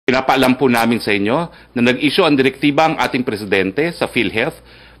Pinapaalam po namin sa inyo na nag-issue ang direktiba ang ating presidente sa PhilHealth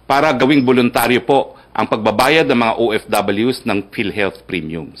para gawing voluntaryo po ang pagbabayad ng mga OFWs ng PhilHealth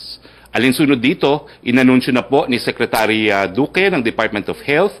premiums. Alinsunod dito, inanunsyo na po ni Secretary Duque ng Department of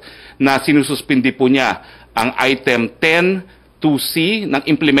Health na sinususpindi po niya ang item 10(2)C ng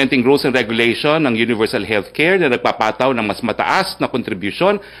Implementing Rules and Regulation ng Universal Healthcare na nagpapataw ng mas mataas na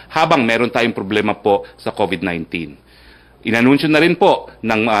kontribusyon habang meron tayong problema po sa COVID-19. Inanunsyo na rin po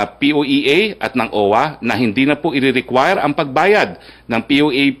ng POEA at ng OWA na hindi na po i-require ang pagbayad ng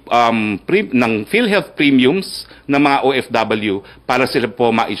ng PhilHealth premiums ng mga OFW para sila po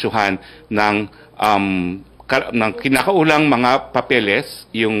maisyuhan ng kinakaulang mga papeles,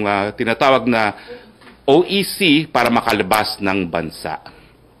 yung tinatawag na OEC para makalabas ng bansa.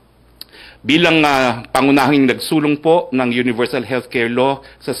 Bilang pangunahing nagsulong po ng Universal Healthcare Law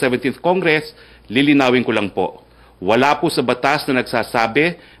sa 17th Congress, lilinawin ko lang po. Wala po sa batas na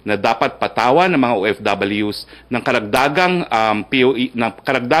nagsasabi na dapat patawan ng mga OFWs ng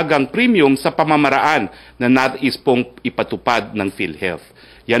karagdagang premium sa pamamaraan na nais pong ipatupad ng PhilHealth.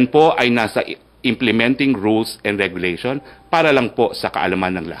 Yan po ay nasa Implementing Rules and Regulation para lang po sa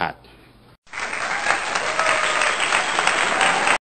kaalaman ng lahat.